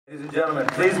Ladies and gentlemen,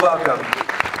 please welcome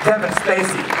Kevin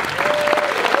Spacey.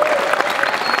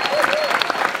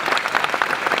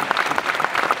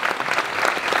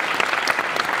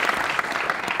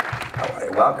 How are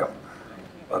you? Welcome.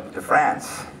 Welcome to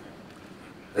France.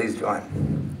 Please join.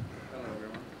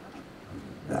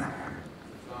 Hello,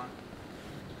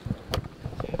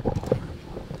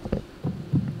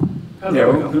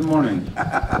 everyone. Hello, good morning.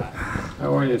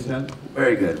 How are you, Ted?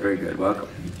 Very good, very good. Welcome.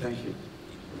 Thank you.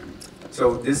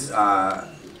 So this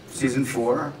season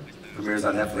 4 premieres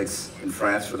on Netflix in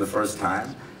France for the first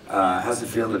time. How's it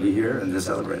feel to be here and to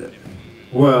celebrate it?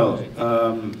 Well,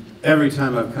 every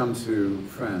time I've come to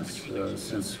France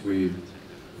since we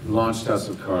launched House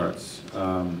of Cards,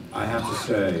 I have to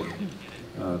say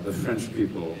the French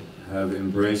people have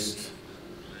embraced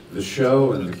the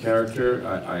show and the character.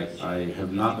 I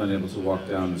have not been able to walk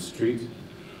down the street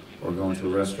or go into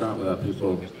a restaurant without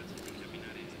people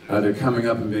either coming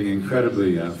up and being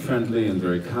incredibly friendly and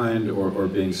very kind, or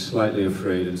being slightly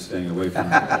afraid and staying away from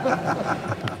me.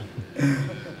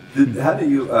 How do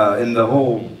you, in the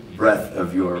whole breadth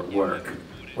of your work,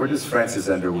 where does Francis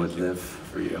Underwood live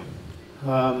for you?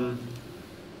 Well,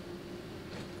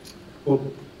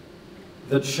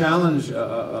 the challenge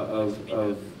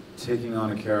of taking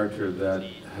on a character that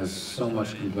has so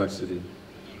much complexity.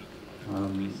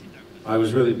 I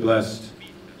was really blessed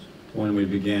when we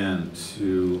began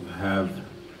to have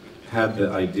had the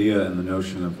idea and the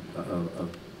notion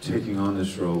of taking on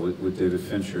this role with David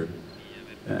Fincher,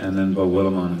 and then Bo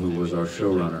Willimon, who was our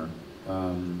showrunner.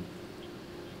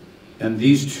 And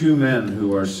these two men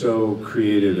who are so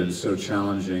creative and so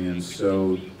challenging and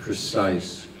so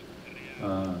precise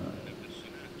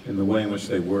in the way in which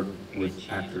they work with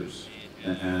actors,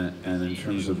 and in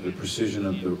terms of the precision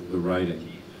of the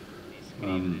writing,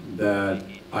 that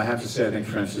I have to say I think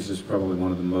Francis is probably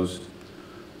one of the most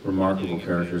remarkable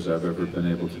characters I've ever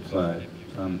been able to play.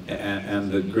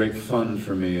 And the great fun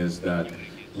for me is that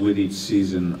with each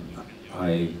season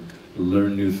I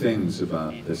learn new things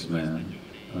about this man,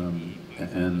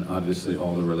 and obviously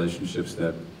all the relationships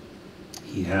that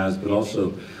he has, but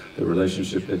also the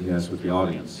relationship that he has with the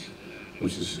audience,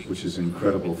 which is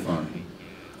incredible fun.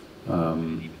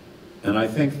 And I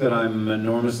think that I'm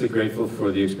enormously grateful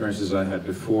for the experiences I had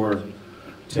before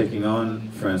taking on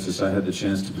Francis. I had the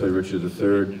chance to play Richard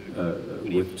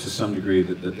III with, to some degree,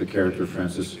 the character of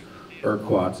Francis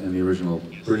Urquhart in the original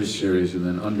British series, and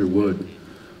then Underwood,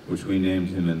 which we named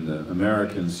him in the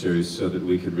American series so that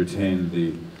we could retain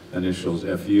the initials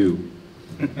FU.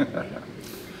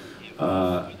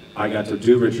 I got to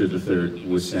do Richard III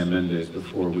with Sam Mendes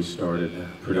before we started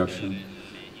production.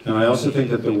 And I also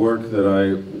think that the work that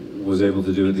I was able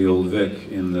to do at the Old Vic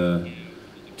in the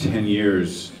 10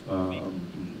 years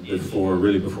before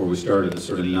we started, the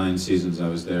sort of 9 seasons I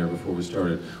was there before we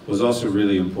started, was also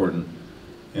really important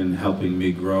in helping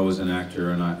me grow as an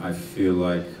actor, and I feel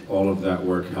like all of that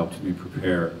work helped me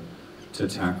prepare to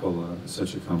tackle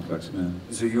such a complex man.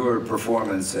 So your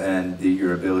performance and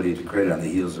your ability to create it on the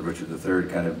heels of Richard III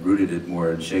kind of rooted it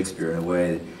more in Shakespeare in a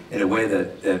way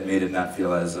that made it not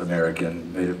feel as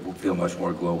American, made it feel much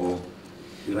more global.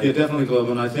 Yeah, definitely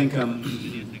global, and I think,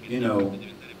 you know,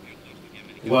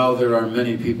 while there are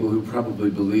many people who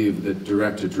probably believe that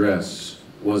direct address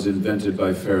was invented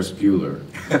by Ferris Bueller,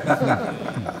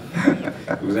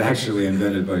 it was actually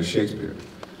invented by Shakespeare.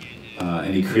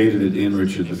 And he created it in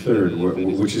Richard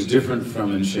III, which is different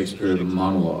from in Shakespeare the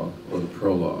monologue or the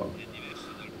prologue,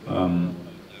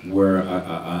 where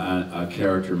a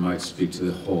character might speak to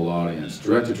the whole audience.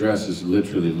 Direct address is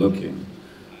literally looking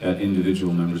at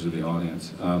individual members of the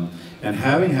audience. And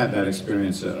having had that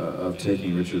experience of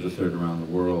taking Richard III around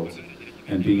the world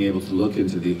and being able to look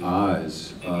into the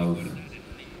eyes of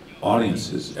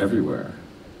audiences everywhere,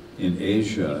 in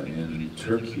Asia, in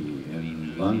Turkey,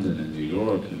 in London, in New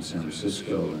York, in San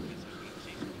Francisco.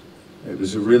 It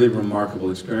was a really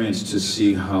remarkable experience to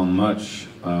see how much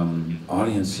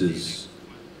audiences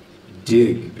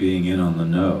dig being in on the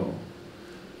know.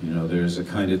 You know, there's a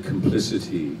kind of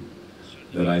complicity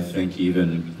that I think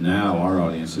even now our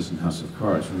audiences in House of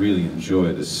Cards really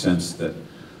enjoy, the sense that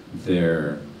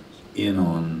they're in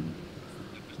on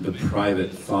the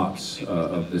private thoughts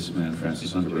of this man,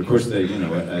 Francis Underwood. Of course, they, you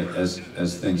know, as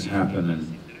things happen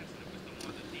and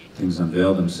things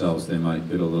unveil themselves, they might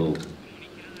get a little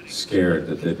scared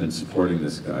that they've been supporting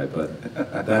this guy, but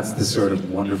that's the sort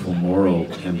of wonderful moral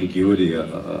ambiguity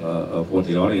of what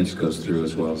the audience goes through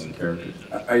as well as the characters.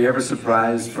 Are you ever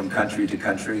surprised from country to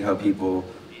country how people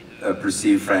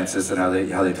perceive Francis and how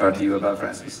they talk to you about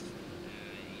Francis?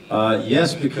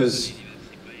 Yes, because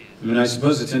I mean, I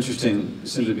suppose it's interesting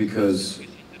simply because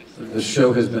the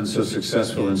show has been so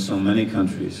successful in so many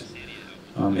countries.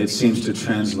 It seems to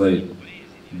translate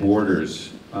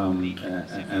borders,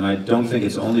 and I don't think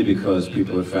it's only because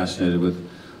people are fascinated with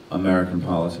American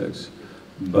politics,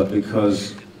 but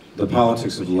because the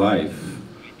politics of life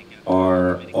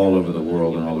are all over the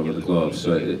world and all over the globe.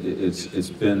 So it's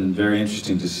been very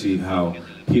interesting to see how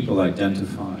people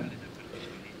identify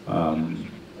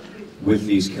with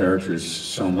these characters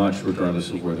so much,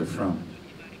 regardless of where they're from.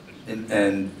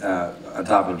 And on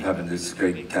top of having this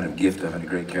great kind of gift of having a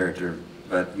great character,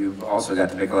 but you've also got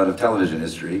to make a lot of television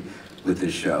history with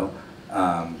this show.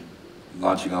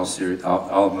 Launching all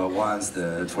of them at once,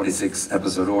 the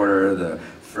 26-episode order, the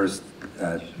first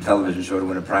television show to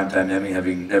win a Primetime Emmy,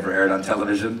 having never aired on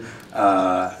television.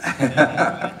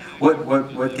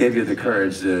 What gave you the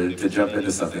courage to jump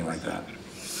into something like that?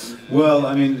 Well,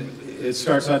 I mean, it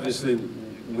starts obviously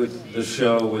with the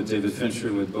show, with David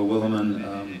Fincher, with Beau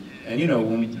Willimon, and you know,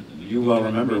 you well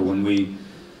remember when we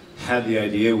had the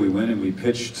idea, we went and we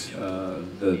pitched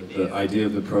the idea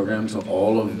of the program to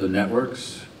all of the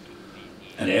networks.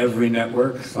 And every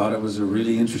network thought it was a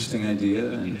really interesting idea,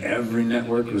 and every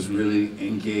network was really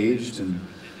engaged and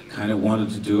kind of wanted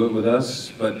to do it with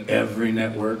us, but every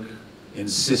network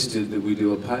insisted that we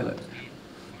do a pilot,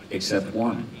 except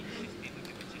one.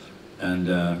 And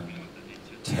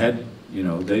Ted, you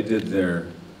know, they did their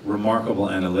remarkable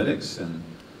analytics and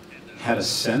had a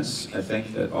sense, I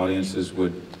think, that audiences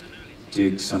would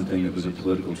dig something that was a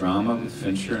political drama with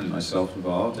Fincher and myself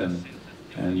involved, and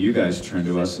you guys turned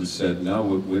to us and said, no,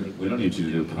 we don't need you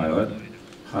to do a pilot.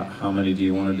 How many do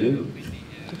you want to do?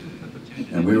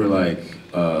 And we were like,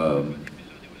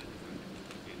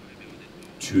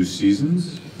 2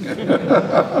 seasons?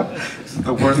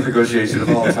 The worst negotiation of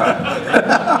all time.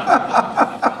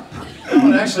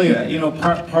 Well, actually, you know,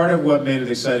 part of what made it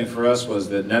exciting for us was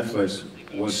that Netflix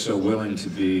was so willing to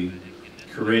be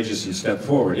courageous and step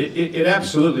forward. It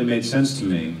absolutely made sense to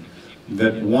me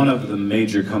that one of the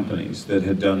major companies that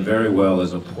had done very well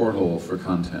as a portal for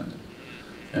content,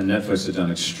 and Netflix had done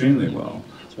extremely well,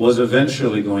 was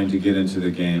eventually going to get into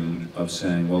the game of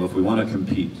saying, well, if we want to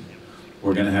compete,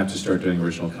 we're going to have to start doing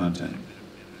original content.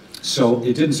 So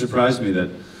it didn't surprise me that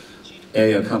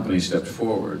a company stepped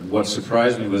forward. What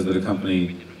surprised me was that a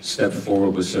company stepped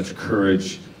forward with such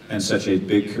courage and such a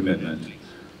big commitment,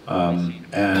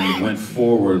 and went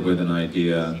forward with an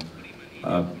idea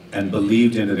and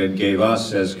believed in it and gave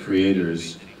us as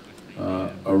creators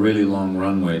a really long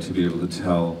runway to be able to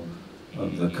tell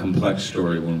the complex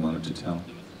story we wanted to tell.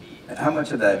 How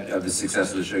much of the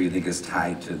success of the show you think is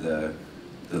tied to the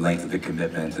length of the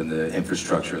commitment and the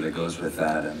infrastructure that goes with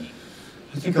that? And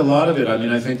I think a lot of it. I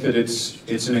mean, I think that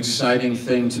it's an exciting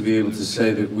thing to be able to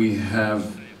say that we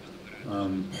have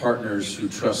partners who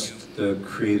trust the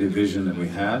creative vision that we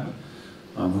had,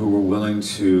 who were willing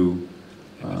to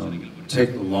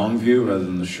take the long view rather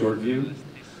than the short view.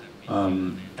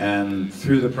 And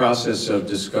through the process of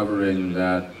discovering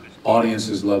that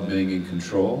audiences love being in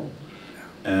control,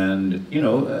 and you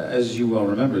know, as you well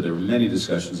remember, there were many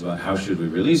discussions about how should we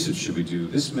release it, should we do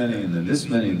this many, and then this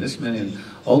many, and this many, and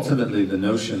ultimately the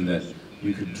notion that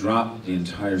you could drop the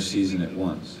entire season at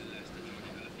once.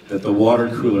 That the water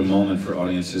cooler moment for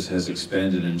audiences has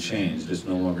expanded and changed. It's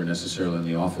no longer necessarily in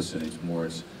the office anymore,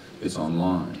 it's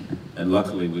online. And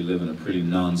luckily we live in a pretty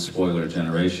non-spoiler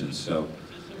generation, so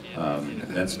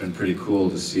that's been pretty cool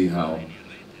to see how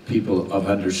people have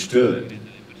understood.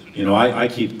 You know, I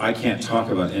can't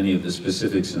talk about any of the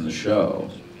specifics in the show,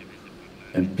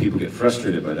 and people get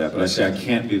frustrated by that, but I say I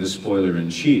can't be the spoiler in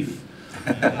chief.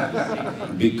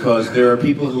 Because there are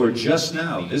people who are just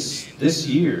now, this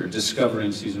year,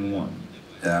 discovering season 1.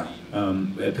 yeah.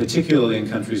 Particularly in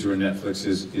countries where Netflix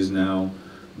is now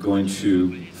going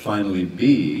to finally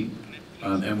be,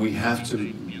 and we have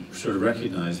to sort of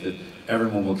recognize that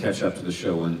everyone will catch up to the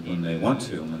show when they want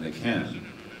to and when they can.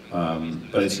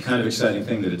 But it's a kind of exciting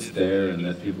thing that it's there and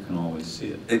that people can always see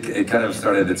it. It kind of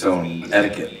started its own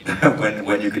etiquette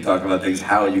when you could talk about things,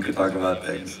 how you could talk about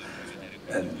things.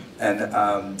 And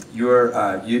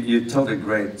you told a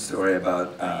great story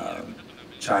about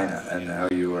China and how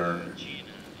your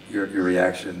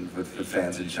reaction with the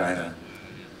fans in China.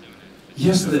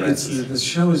 Yes, the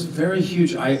show is very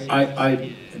huge.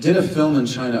 I did a film in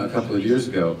China a couple of years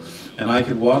ago, and I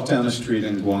could walk down the street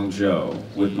in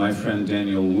Guangzhou with my friend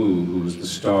Daniel Wu, who was the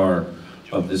star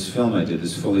of this film I did,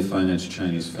 this fully financed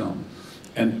Chinese film.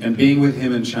 And being with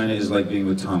him in China is like being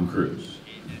with Tom Cruise.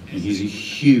 And he's a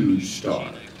huge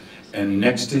star. And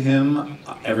next to him,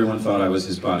 everyone thought I was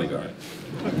his bodyguard.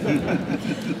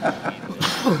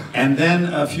 And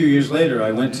then a few years later,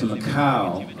 I went to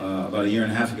Macau about 1.5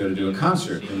 years ago to do a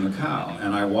concert in Macau.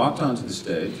 And I walked onto the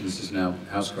stage. This is now,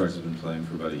 House Cards has been playing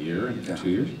for about 1 year and 2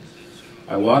 years.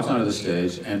 I walked onto the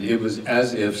stage, and it was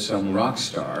as if some rock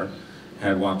star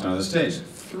had walked onto the stage.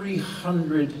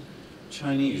 300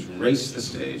 Chinese raced the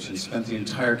stage and spent the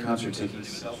entire concert taking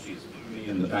selfies with me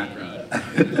in the background.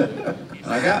 And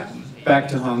I got back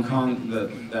to Hong Kong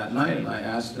that night, and I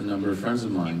asked a number of friends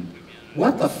of mine,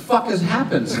 what the fuck has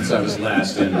happened since I was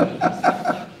last in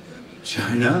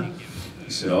China?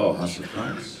 He said, oh, House of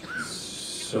Cards,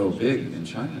 so big in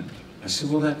China. I said,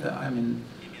 well, I mean,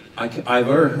 I've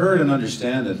heard and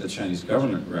understand that the Chinese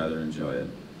government rather enjoy it.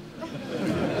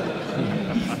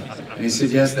 And he said,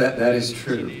 yes, that is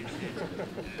true.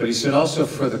 But he said also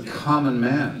for the common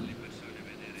man,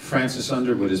 Francis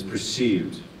Underwood is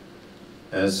perceived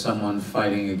as someone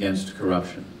fighting against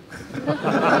corruption.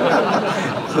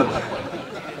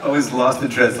 Always lost in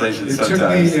translation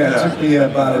sometimes. It took me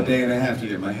about 1.5 days to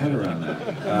get my head around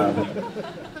that.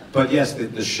 But yes,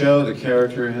 the show, the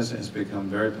character has become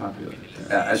very popular.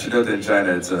 I should note that in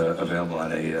China it's available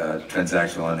on a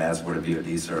transactional and as-word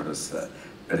VOD service,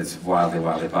 but it's wildly,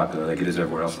 wildly popular, like it is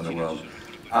everywhere else in the world.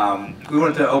 We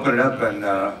wanted to open it up and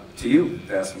to you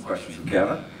to ask some questions from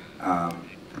Kevin.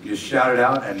 You shout it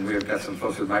out, and we've got some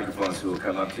folks with microphones who will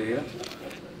come up to you.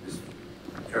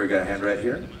 Here, we got a hand right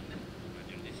here.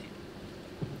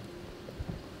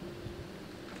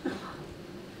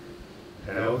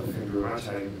 Hello, thank you very much.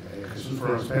 I'm Jesus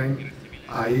from Spain.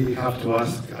 I have to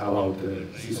ask about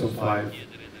season 5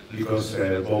 because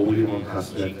Bob Willimon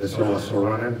has the show as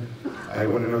showrunner. I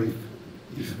want to know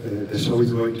if the show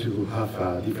is going to have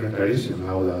a different variation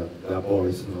now that Bob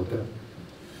is not there.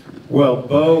 Well,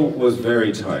 Bo was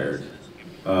very tired.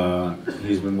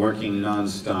 He's been working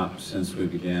non-stop since we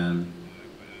began.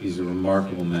 He's a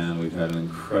remarkable man. We've had an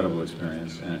incredible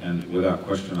experience, and without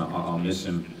question, I'll miss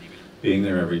him being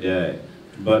there every day.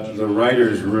 But the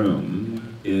writer's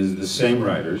room is the same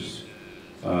writers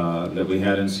that we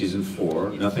had in season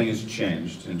 4. Nothing has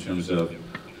changed in terms of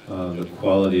the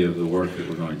quality of the work that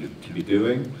we're going to be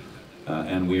doing.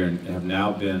 And we have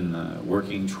now been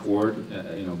working toward,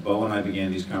 Bo and I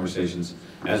began these conversations,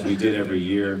 as we did every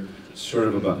year, sort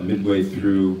of about midway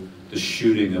through the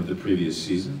shooting of the previous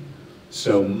season.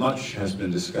 So much has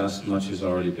been discussed, much has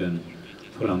already been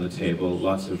put on the table,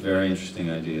 lots of very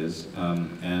interesting ideas,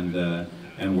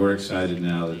 and we're excited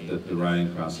now that the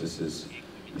writing process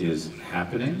is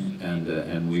happening,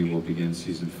 and we will begin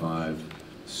season 5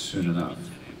 soon enough.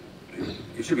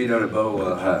 It should be noted,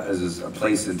 Bo has a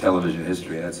place in television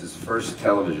history. That's his first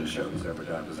television show he's ever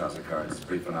done, was House of Cards. It's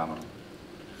pretty phenomenal.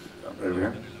 Right over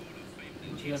here.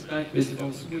 Mattias Bergqvist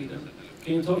from Sweden.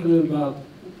 Can you talk a little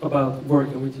about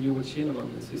working with Joel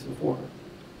Kinnaman in season 4?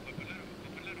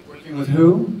 Working with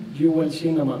who? Joel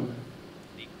Kinnaman.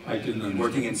 I didn't understand.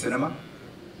 Working in cinema?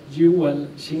 Joel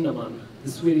Kinnaman, the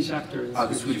Swedish actor.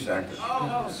 The Swedish actor.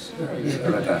 Oh, sorry. Sorry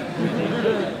about that.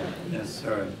 Yes,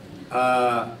 sorry.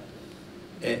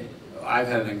 I've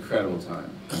had an incredible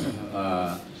time.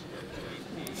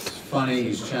 It's funny,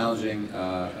 he's challenging.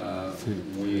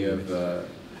 We have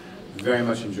very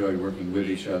much enjoyed working with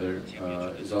each other.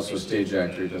 He's also a stage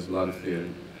actor, he does a lot of theater.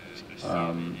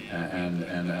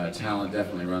 And talent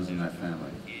definitely runs in that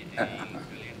family.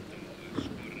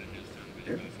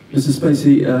 Mr.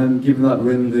 Spacey, given that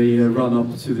we're in the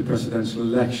run-up to the presidential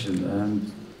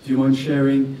election, do you mind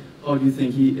sharing how do you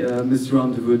think Mr.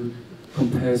 Underwood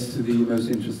compares to the most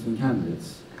interesting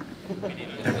candidates?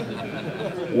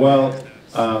 Well,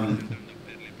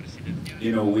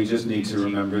 we just need to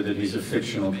remember that he's a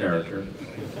fictional character.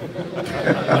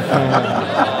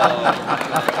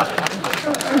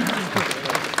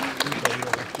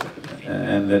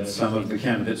 And that some of the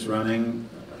candidates running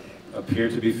appear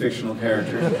to be fictional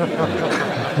characters.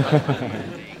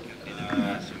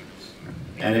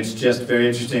 And it's just very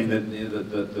interesting that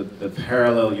the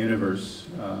parallel universe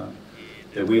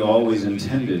that we always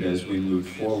intended as we moved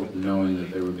forward, knowing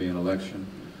that there would be an election,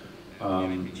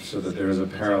 so that there is a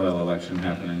parallel election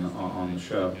happening on the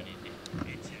show.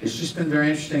 It's just been very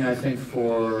interesting, I think,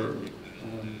 for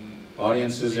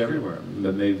audiences everywhere,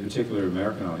 but maybe particularly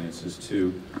American audiences,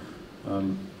 to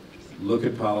look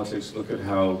at politics, look at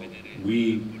how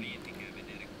we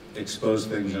expose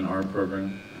things in our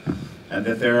program, and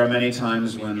that there are many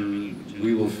times when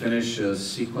we will finish a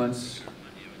sequence,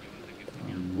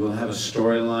 we'll have a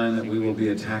storyline that we will be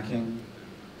attacking,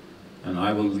 and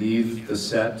I will leave the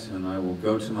set and I will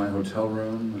go to my hotel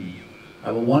room and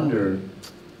I will wonder,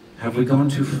 have we gone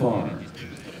too far?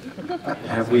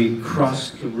 Have we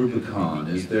crossed the Rubicon?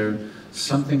 Is there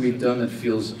something we've done that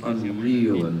feels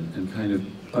unreal and kind of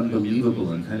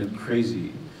unbelievable and kind of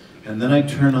crazy? And then I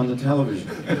turn on the television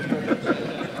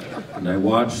and I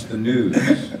watch the news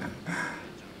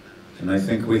and I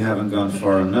think we haven't gone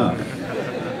far enough.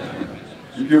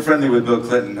 You're friendly with Bill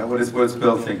Clinton. What does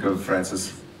Bill think of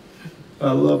Francis?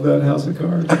 I love that house of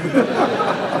cards.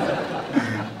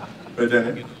 Right,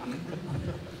 Danny?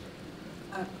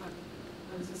 I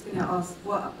was just going to ask,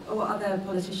 what other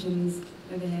politicians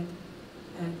over here?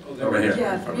 Over here.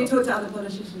 Yeah, have you talked to other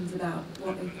politicians about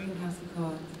what they think of House of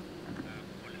Cards?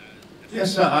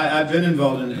 Yes, I've been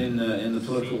involved in the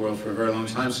political world for a very long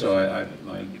time, so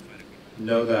I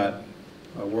know that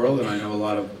world, and I know a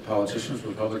lot of politicians,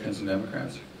 Republicans and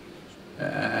Democrats.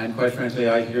 And quite frankly,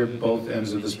 I hear both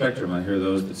ends of the spectrum. I hear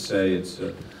those that say it's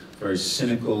very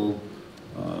cynical,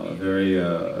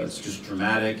 it's just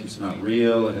dramatic, it's not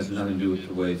real, it has nothing to do with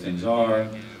the way things are.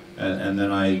 And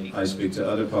then I speak to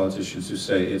other politicians who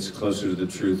say it's closer to the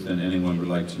truth than anyone would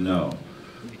like to know.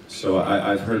 So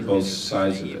I've heard both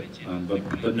sides of it.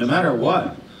 But no matter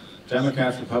what,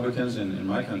 Democrats, Republicans in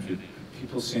my country,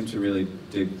 people seem to really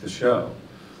dig the show,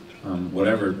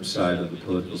 whatever side of the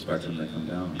political spectrum they come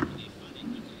down on.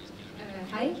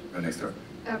 Hi. Next door.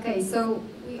 Okay, so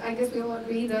I guess we all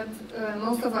agree that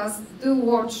most of us do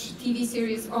watch TV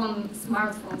series on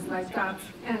smartphones like that.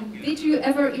 And did you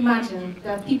ever imagine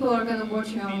that people are going to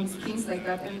watch you on screens like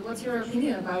that? And what's your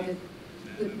opinion about it?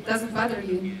 Does it bother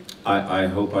you? I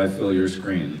hope I fill your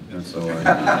screen. That's all I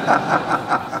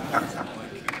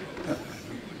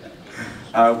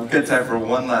We've got time for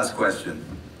one last question.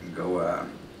 Go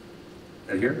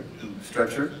right here,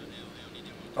 stretcher.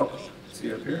 Oh,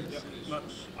 see up here?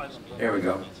 Here we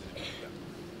go.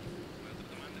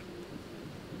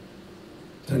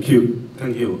 Thank you.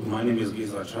 Thank you. My name is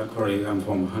Giza Chakori. I'm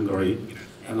from Hungary.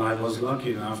 And I was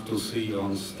lucky enough to see you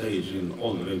on stage in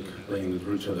Oldvik playing with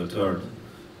Richard III.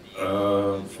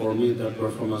 For me, that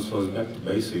performance was back to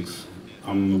basics.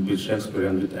 I'm a bit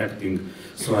Shakespearean with acting.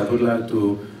 So I would like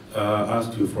to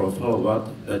ask you for a follow-up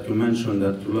that you mentioned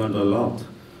that you learned a lot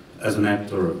as an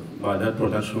actor by that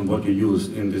production, what you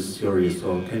used in this series.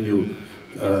 So can you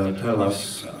tell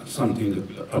us something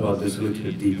about this a little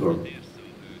bit deeper?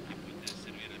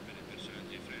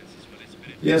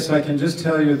 Yes, I can just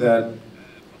tell you that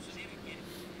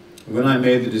when I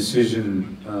made the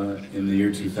decision in the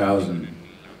year 2000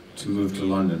 to move to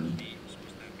London,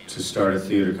 to start a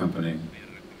theater company,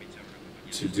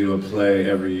 to do a play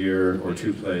every year, or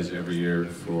 2 plays every year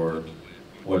for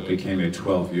what became a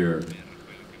 12-year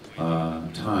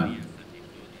time,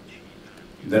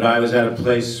 that I was at a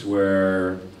place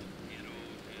where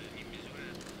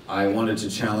I wanted to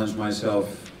challenge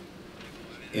myself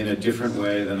in a different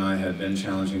way than I had been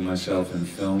challenging myself in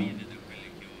film.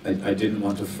 I didn't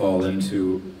want to fall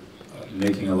into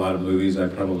making a lot of movies I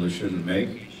probably shouldn't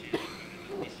make,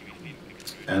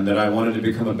 and that I wanted to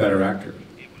become a better actor.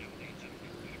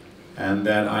 And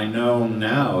that I know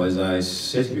now, as I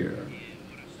sit here,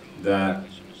 that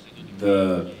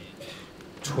the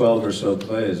 12 or so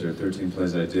plays, or 13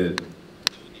 plays I did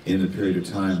in the period of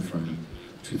time from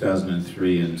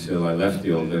 2003 until I left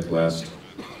the Old Vic last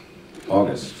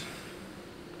August,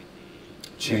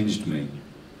 changed me.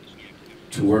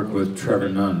 To work with Trevor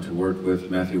Nunn, to work with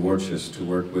Matthew Warchus, to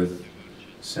work with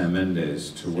Sam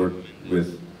Mendes, to work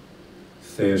with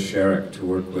Thea Sherrick, to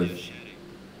work with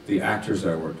the actors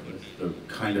I worked with, the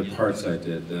kind of parts I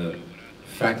did, the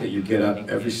fact that you get up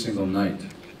every single night,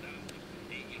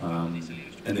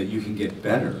 and that you can get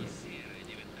better,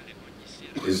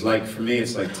 is like, for me,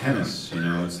 it's like tennis, you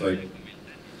know, it's like,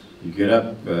 you get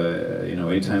up,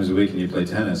 8 times a week and you play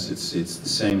tennis. It's the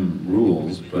same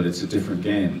rules, but it's a different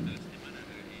game.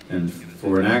 And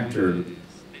for an actor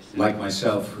like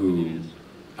myself, who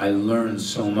I learned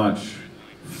so much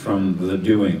from the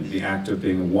doing, the act of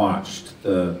being watched,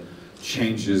 the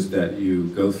changes that you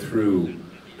go through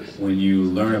when you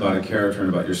learn about a character and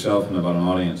about yourself and about an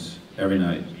audience every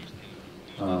night.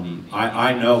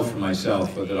 I know for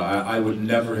myself that I would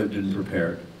never have been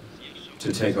prepared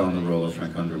to take on the role of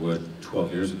Frank Underwood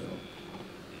 12 years ago.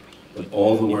 But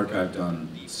all the work I've done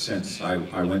since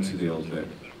I went to the Old Vic,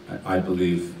 I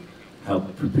believe,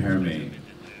 helped prepare me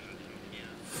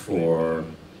for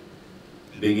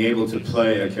being able to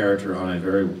play a character on a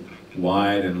very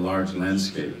wide and large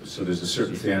landscape. So there's a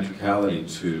certain theatricality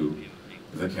to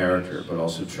the character, but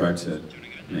also try to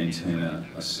maintain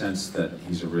a sense that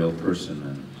he's a real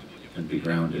person and be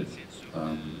grounded,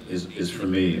 is for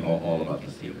me all about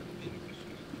the theater.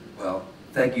 Well,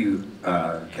 thank you,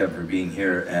 Kevin, for being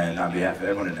here, and on behalf of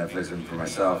everyone at Netflix and for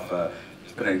myself,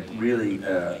 it's been a really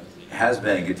has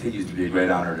been and continues to be a great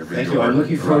honor to bring Thank your you. I'm work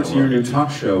looking around forward the to your world. new talk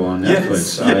show on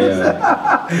Netflix.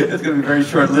 Yes. It's going to be very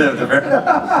short-lived.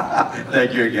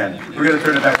 Thank you again. We're going to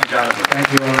turn it back to Jonathan.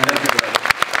 Thank you, Oren. Thank you.